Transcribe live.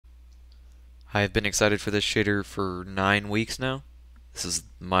I've been excited for this shader for 9 weeks now. This was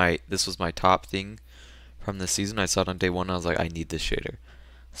my top thing from this season. I saw it on day one. I was like, I need this shader.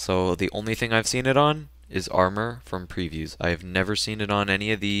 So the only thing I've seen it on is armor from previews. I have never seen it on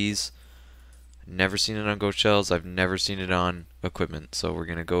any of these. Never seen it on ghost shells. I've never seen it on equipment. So we're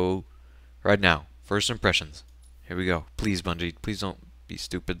gonna go right now. First impressions. Here we go. Please, Bungie. Please don't be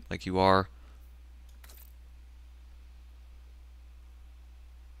stupid like you are.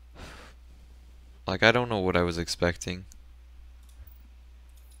 Like, I don't know what I was expecting.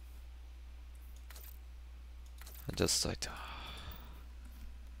 I just like,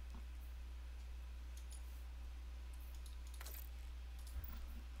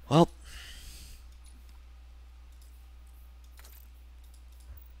 well,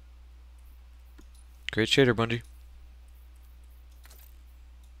 great shader, Bungie.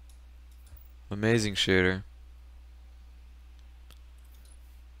 Amazing shader.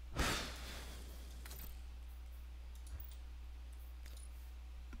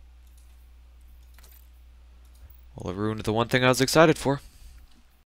 Well, it ruined the one thing I was excited for.